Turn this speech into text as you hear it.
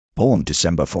Born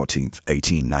December 14,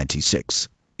 1896,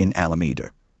 in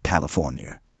Alameda,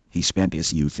 California, he spent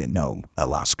his youth in Nome,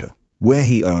 Alaska, where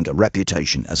he earned a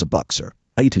reputation as a boxer.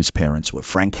 His parents were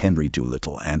Frank Henry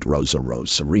Doolittle and Rosa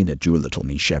Rose Serena Doolittle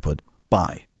Nee Shepherd.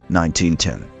 By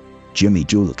 1910, Jimmy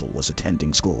Doolittle was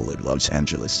attending school in Los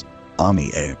Angeles,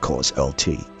 Army Air Corps LT.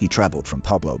 He traveled from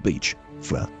Pablo Beach,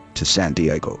 Florida, to San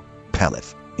Diego,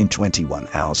 Calif, in 21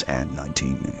 hours and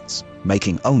 19 minutes,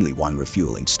 making only one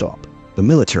refueling stop. The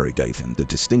military gave him the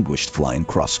Distinguished Flying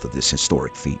Cross for this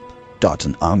historic feat.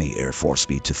 An Army Air Force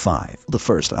B-5, the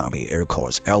first Army Air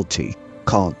Corps LT,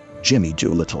 called Jimmy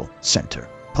Doolittle Center,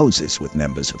 poses with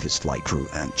members of his flight crew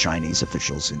and Chinese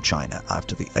officials in China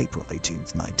after the April 18,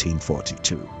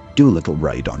 1942, Doolittle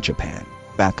raid on Japan.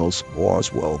 Battles,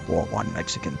 wars, World War I,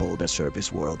 Mexican border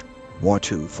service, World War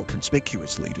II for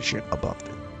conspicuous leadership above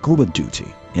the call of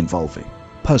duty, involving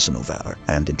personal valor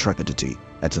and intrepidity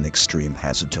at an extreme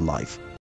hazard to life.